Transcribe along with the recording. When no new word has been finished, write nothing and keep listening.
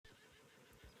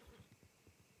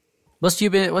What's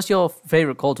your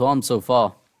favorite call to arms so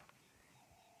far?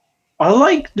 I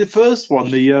like the first one,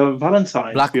 the Valentine.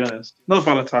 To Black be honest, not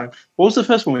Valentine. What was the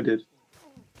first one we did?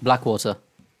 Blackwater.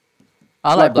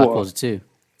 I like Blackwater. Blackwater too.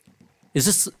 It's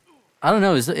just I don't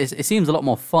know. It seems a lot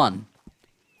more fun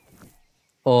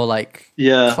or like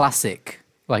Yeah. classic.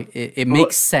 Like it Well,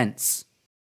 makes sense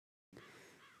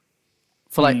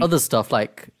for like mm, other stuff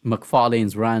like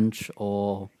McFarlane's Ranch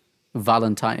or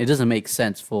Valentine. It doesn't make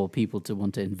sense for people to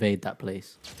want to invade that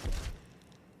place.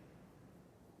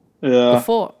 yeah.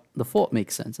 The fort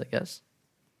makes sense, I guess.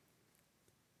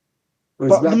 Was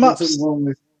But the Blackwater the maps. one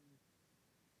with?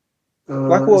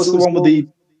 Blackwater's the It's one with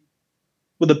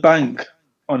called. the bank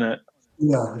on it.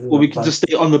 Yeah, Where yeah, we can like just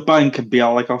stay on the bank and be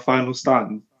our final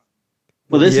stand.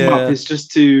 But this map Yeah. is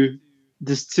just too.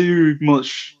 There's too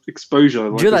much exposure.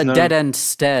 Do Like you know there's that no. dead end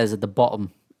stairs at the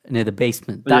bottom near the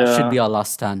basement? That should Yeah. be our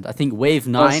last stand. I think wave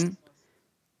That's 9.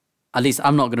 At least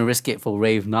I'm not going to risk it for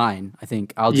wave 9. I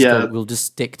think I'll just go. yeah. We'll just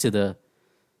stick to the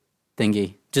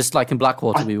thingy. Just like in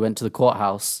Blackwater, I we went to the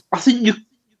courthouse. I think you.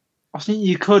 I think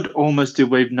you could almost do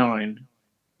wave 9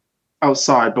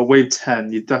 outside, but wave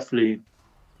 10 you definitely.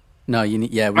 No, you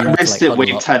need. Yeah, we I need to missed like it huddle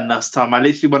wave up. 10 last time. I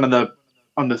literally went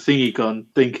on the thingy gun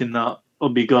thinking that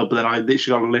would be good, but then I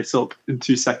literally got lit up in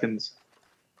 2 seconds.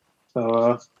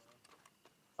 So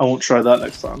I won't try that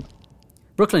next time.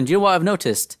 Brooklyn, do you know what I've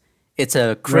noticed? It's a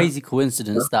yeah. crazy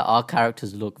coincidence that our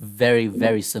characters look very,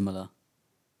 very similar.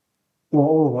 Well,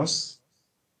 all of us.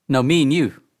 No, me and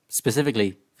you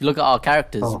specifically. If you look at our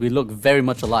characters, Oh, we look very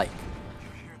much alike.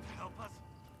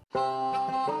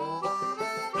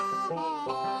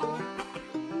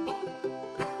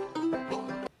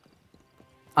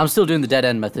 I'm still doing the dead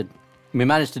end method. We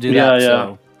managed to do Yeah, that, yeah.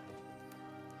 so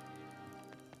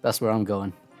that's where I'm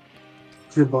going.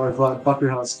 but if like Bucky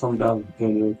has come down,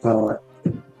 then you kind of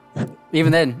like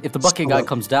Even then, if the bucket guy solid.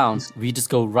 comes down, we just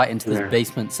go right into this Yeah.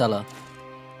 basement cellar.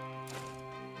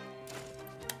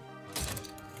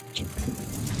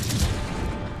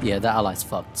 Yeah, that ally's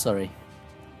fucked. Sorry.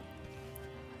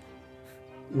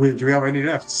 Wait, do we have any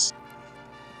lefts?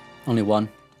 Only one.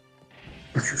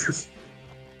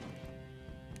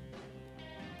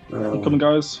 I'm coming,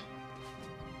 guys.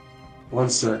 One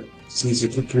sec. Just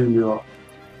need to clean you up.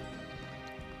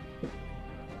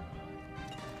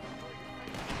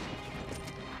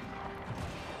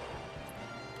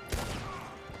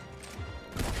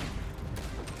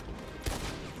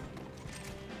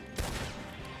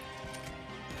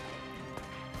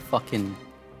 Fucking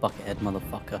buckethead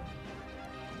motherfucker.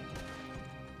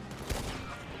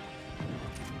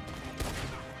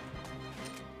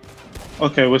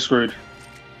 Okay, we're screwed.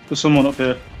 There's someone up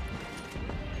here.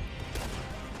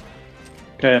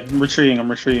 Okay, I'm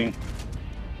retreating.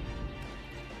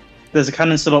 There's a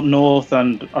cannon still up north,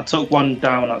 and I took one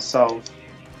down at south.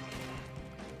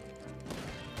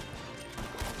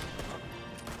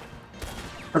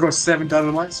 I got 7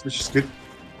 dynamites, which is good.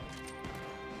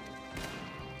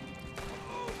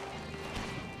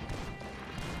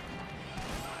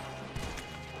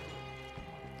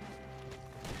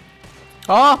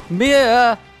 Oh,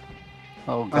 Mia!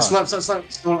 Oh, God. I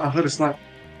sniped. I heard a snipe.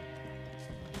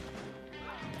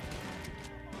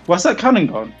 Where's that cannon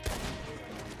gone?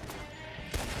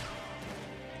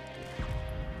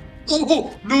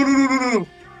 Oh, no.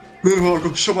 No, I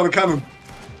got shot by the cannon.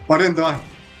 But I didn't die.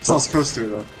 So I was close to it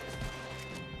though.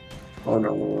 Oh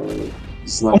no.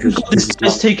 It's Oh not my good. god, this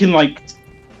guy's taking like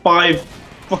 5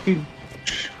 fucking.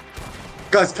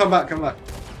 Guys, come back.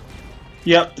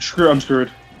 Yep, I'm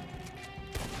screwed.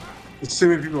 There's too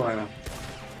many people right now.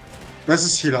 Let's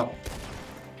just heal up.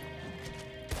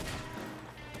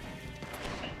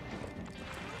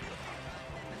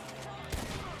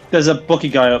 There's a Bucky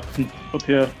guy up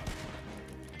here.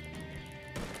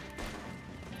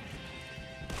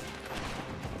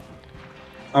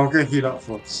 I'm gonna heal up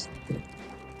first.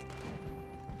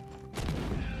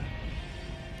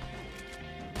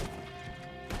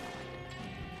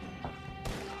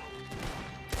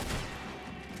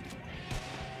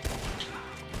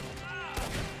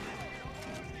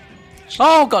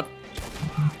 Oh, God!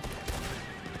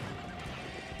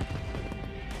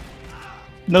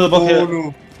 Another Bucky. Oh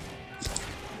no.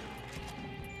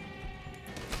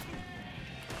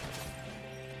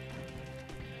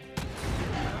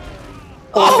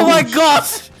 Oh, my God!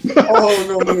 Oh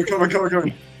no, come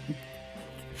on.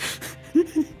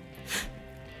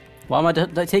 Why am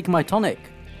I taking my tonic?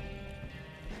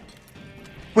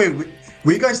 Wait,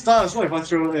 will you guys die as well if I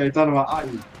throw a dynamite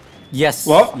at you? Yes.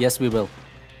 What? Yes, we will.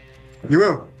 You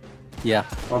will? Yeah.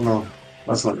 Oh no,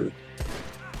 that's not good.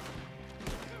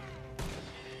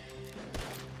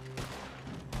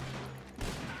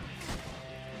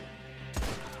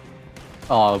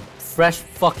 Oh, fresh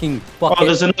fucking Oh, bucket.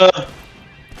 there's another.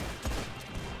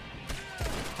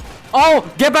 Oh,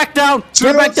 get back down!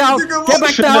 Get back down! Get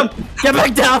back down! Get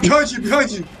back down! Behind you,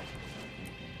 behind you.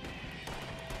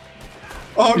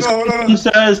 Oh He's no, no, no.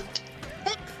 Upstairs.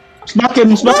 Smack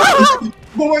him, smack him.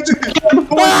 What am I doing? What am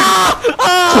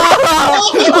I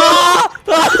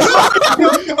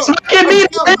Smack him,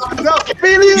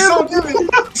 doing? He's so giving.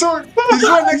 Sorry, he's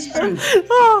right next to me.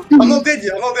 I'm not dead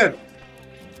yet, I'm not dead.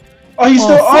 Oh, you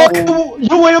still. Oh, Oh,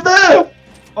 you're way up there.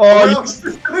 Oh,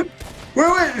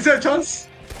 Wait, is there a chance?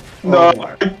 no. Oh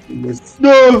my goodness.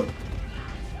 No.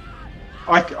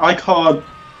 I can't.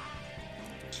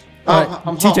 Alright,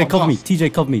 I'm TJ, half, cover I'm me. half.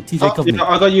 TJ, cover me. TJ, cover me. Yeah,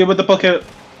 I got you with the bucket.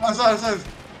 Outside.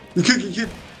 You kid.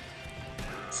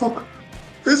 Fuck.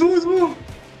 There's more. There's more.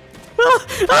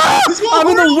 I'm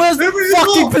in the worst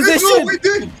fucking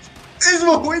position. There's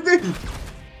more. What are you doing?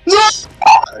 No!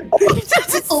 What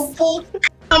the fuck?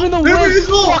 I'm in the There's worst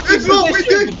more. fucking There's more. What are you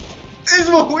position. doing? There's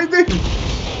more. What are you doing?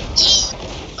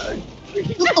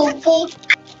 What the fuck?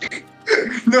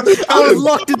 No, I was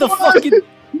locked in the fucking.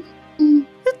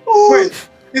 Wait,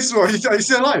 Isma, are you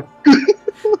still alive?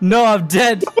 No, I'm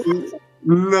dead.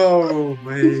 No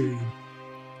way.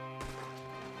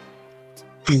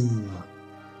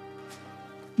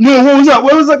 No, what was that?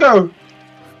 Where was that go?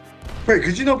 Wait,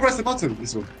 could you not press the button?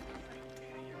 This one.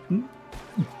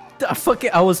 Fuck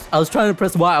it. I was trying to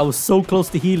press Y. I was so close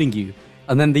to healing you,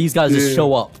 and then these guys just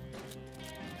show up.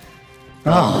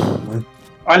 Oh.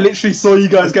 I literally saw you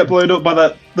guys get blown up by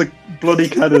the bloody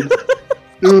cannon.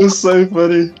 It was so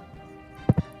funny.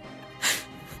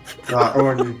 Ah,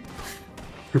 oh, you.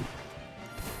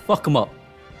 Fuck them up.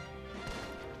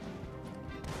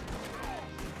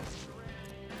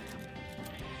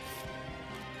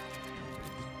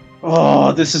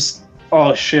 Oh, this is.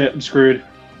 Oh shit, I'm screwed.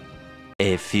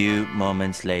 A few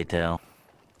moments later.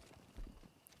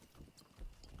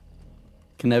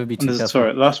 Can never be too This is careful.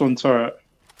 alright. Last one's alright.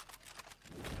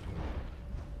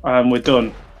 We're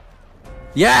done.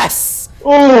 Yes.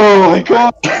 Oh my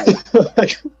god!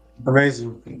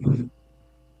 Amazing.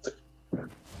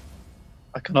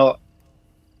 I cannot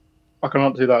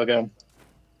do that again.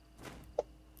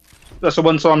 That's a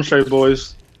one-time show,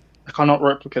 boys. I cannot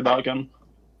replicate that again.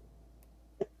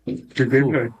 Good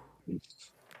gameplay.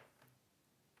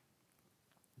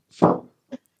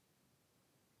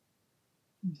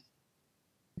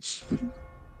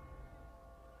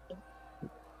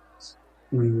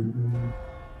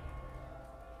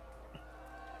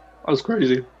 That was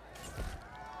crazy.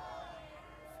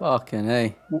 Fucking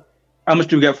hey. How much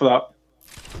do we get for that?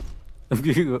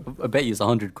 I bet you it's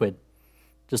 100 quid.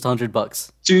 Just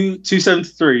 $100.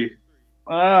 273.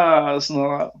 That's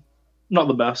not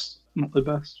the best. Not the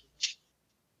best.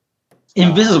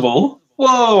 Invisible?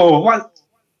 Whoa! What?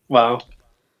 Wow.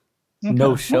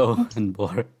 No show and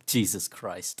more. Jesus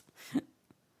Christ.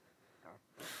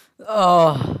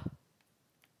 Oh.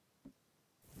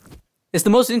 It's the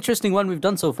most interesting one we've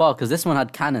done so far because this one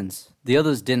had cannons. The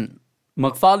others didn't.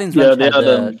 McFarlane's Yeah, Ranch they had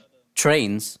had,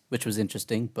 trains, which was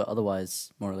interesting, but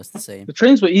otherwise more or less the same. The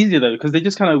trains were easier though because they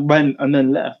just kind of went and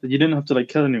then left. You didn't have to like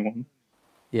kill anyone.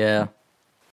 Yeah.